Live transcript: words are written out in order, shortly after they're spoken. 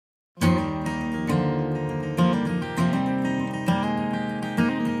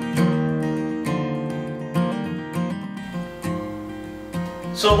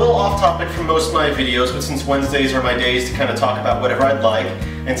So a little off topic from most of my videos, but since Wednesdays are my days to kind of talk about whatever I'd like,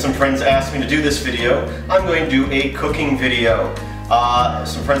 and some friends asked me to do this video, I'm going to do a cooking video.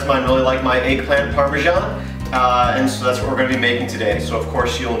 Some friends of mine really like my eggplant Parmesan, and so that's what we're going to be making today. So of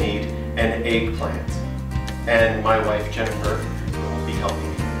course you'll need an eggplant. And my wife Jennifer will be helping me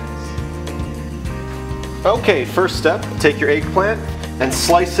with this. Okay, first step, take your eggplant and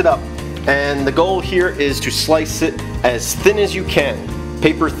slice it up. And the goal here is to slice it as thin as you can.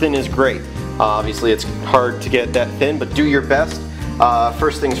 Paper thin is great. Obviously it's hard to get that thin, but do your best.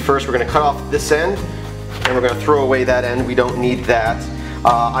 First things first, we're going to cut off this end and we're going to throw away that end. We don't need that.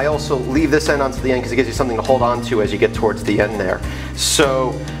 I also leave this end onto the end because it gives you something to hold on to as you get towards the end there.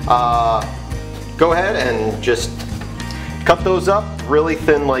 So go ahead and just cut those up really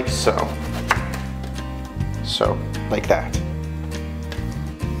thin like so. So, like that.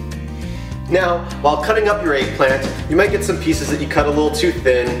 Now, while cutting up your eggplant, you might get some pieces that you cut a little too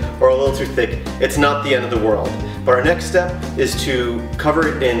thin or a little too thick. It's not the end of the world. But our next step is to cover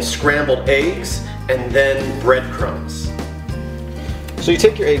it in scrambled eggs and then breadcrumbs. So you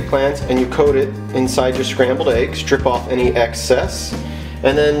take your eggplant and you coat it inside your scrambled eggs, strip off any excess,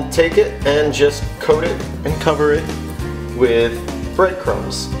 and then take it and just coat it and cover it with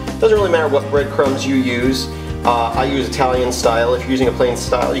breadcrumbs. Doesn't really matter what breadcrumbs you use. I use Italian style. If you're using a plain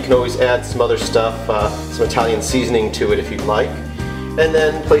style, you can always add some other stuff, some Italian seasoning to it if you'd like. And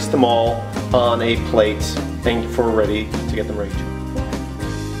then place them all on a plate and we're ready to get them ready to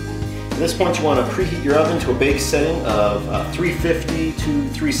cook. At this point you want to preheat your oven to a bake setting of 350 to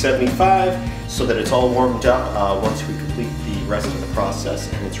 375 so that it's all warmed up once we complete the rest of the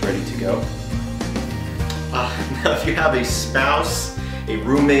process and it's ready to go. Now if you have a spouse, a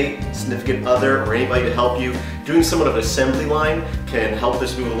roommate, significant other, or anybody to help you, doing somewhat of an assembly line can help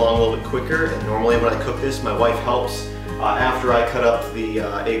this move along a little bit quicker. And normally when I cook this, my wife helps. After I cut up the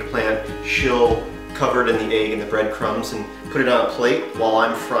eggplant, she'll cover it in the egg and the breadcrumbs and put it on a plate while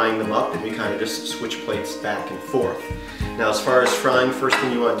I'm frying them up, and we kind of just switch plates back and forth. Now as far as frying, first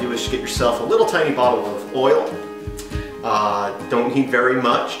thing you want to do is just get yourself a little tiny bottle of oil. Don't need very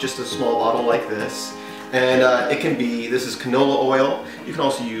much, just a small bottle like this. And it can be, this is canola oil. You can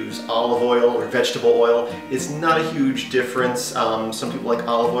also use olive oil or vegetable oil. It's not a huge difference. Some people like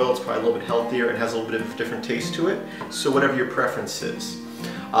olive oil. It's probably a little bit healthier and has a little bit of a different taste to it. So whatever your preference is.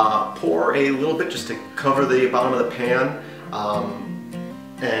 Pour a little bit just to cover the bottom of the pan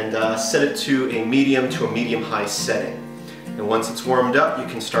and set it to a medium-high setting. And once it's warmed up, you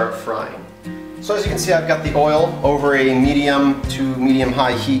can start frying. So as you can see, I've got the oil over a medium to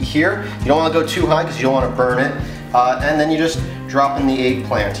medium-high heat here. You don't want to go too high because you don't want to burn it. And then you just drop in the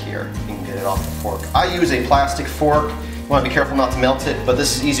eggplant here. You can get it off the fork. I use a plastic fork. You want to be careful not to melt it, but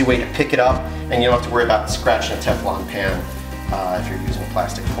this is an easy way to pick it up and you don't have to worry about scratching a Teflon pan if you're using a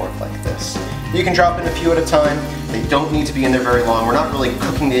plastic fork like this. You can drop in a few at a time. They don't need to be in there very long. We're not really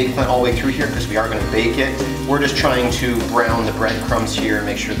cooking the eggplant all the way through here because we are going to bake it. We're just trying to brown the breadcrumbs here and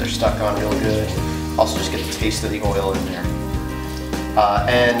make sure they're stuck on real good. Also just get the taste of the oil in there.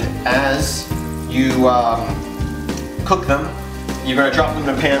 And as you cook them, you're going to drop them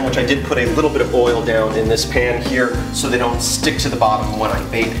in a pan, which I did put a little bit of oil down in this pan here so they don't stick to the bottom when I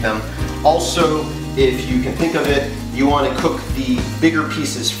bake them. Also, if you can think of it, you want to cook the bigger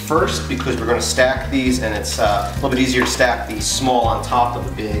pieces first because we're going to stack these, and it's a little bit easier to stack the small on top of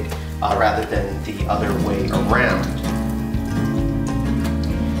the big rather than the other way around.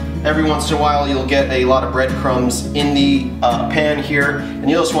 Every once in a while you'll get a lot of breadcrumbs in the pan here, and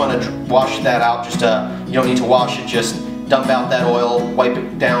you just want to wash that out. Just you don't need to wash it, just dump out that oil, wipe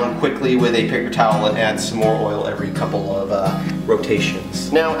it down quickly with a paper towel and add some more oil every couple of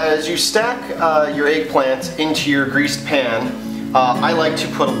rotations. Now as you stack your eggplant into your greased pan, I like to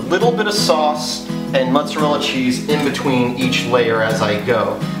put a little bit of sauce and mozzarella cheese in between each layer as I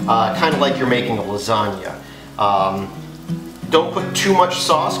go, kind of like you're making a lasagna. Don't put too much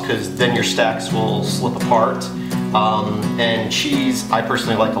sauce because then your stacks will slip apart. And cheese, I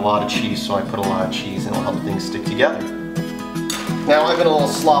personally like a lot of cheese, so I put a lot of cheese and it'll help things stick together. Now I've been a little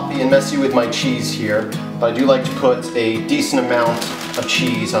sloppy and messy with my cheese here, but I do like to put a decent amount of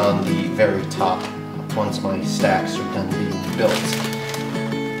cheese on the very top once my stacks are done being built.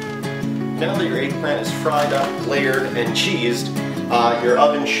 Now that your eggplant is fried up, layered, and cheesed, your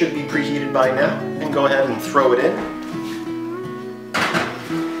oven should be preheated by now, and go ahead and throw it in.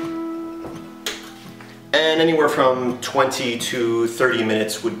 And anywhere from 20 to 30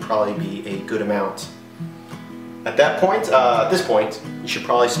 minutes would probably be a good amount. At this point, you should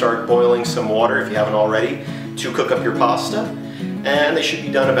probably start boiling some water if you haven't already to cook up your pasta, and they should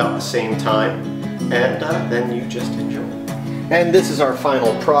be done about the same time, and then you just enjoy. And this is our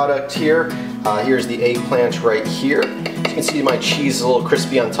final product here. Here's the eggplant right here. You can see my cheese is a little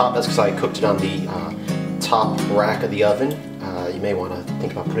crispy on top. That's because I cooked it on the top rack of the oven. You may want to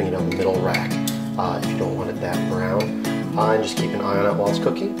think about putting it on the middle rack if you don't want it that brown. And just keep an eye on it while it's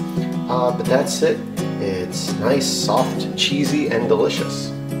cooking. But that's it. It's nice, soft, cheesy, and delicious.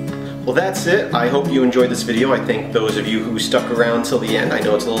 Well, that's it. I hope you enjoyed this video. I thank those of you who stuck around till the end. I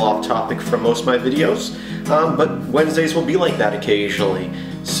know it's a little off topic from most of my videos, but Wednesdays will be like that occasionally.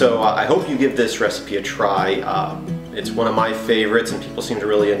 So I hope you give this recipe a try. It's one of my favorites and people seem to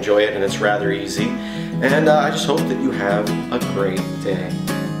really enjoy it, and it's rather easy. And I just hope that you have a great day.